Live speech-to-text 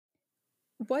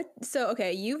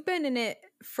Okay, you've been in it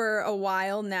for a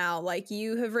while now. Like,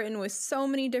 you have written with so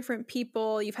many different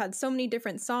people. You've had so many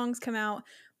different songs come out.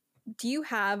 Do you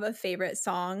have a favorite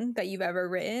song that you've ever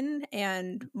written,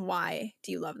 and why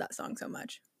do you love that song so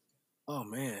much? Oh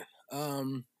man.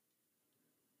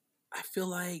 I feel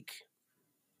like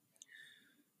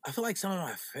some of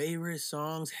my favorite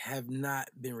songs have not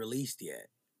been released yet.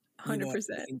 You know what I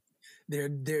 100%. mean?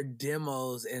 They're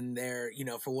demos, and they're,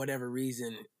 for whatever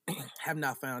reason have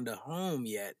not found a home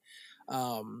yet.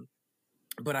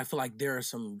 But I feel like there are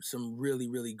some really,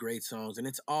 really great songs, and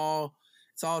it's all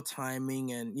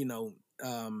timing, and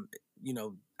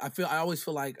I always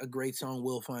feel like a great song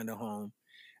will find a home.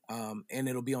 And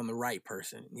it'll be on the right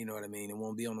person. You know what I mean? It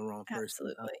won't be on the wrong person.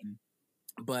 Absolutely.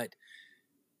 But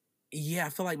yeah, I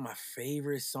feel like my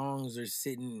favorite songs are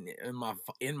sitting in my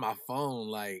phone,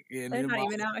 like They're not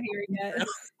even out here yet.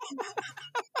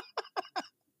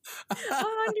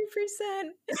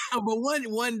 100%. But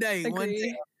one day,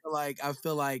 Agree. I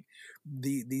feel like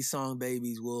these song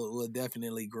babies will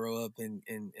definitely grow up and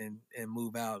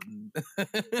move out and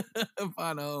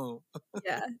find a home.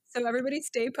 Yeah. So everybody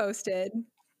stay posted.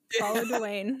 Follow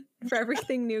Dwayne for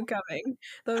everything new coming.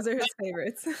 Those are his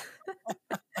favorites.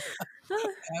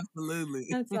 Absolutely.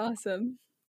 That's awesome.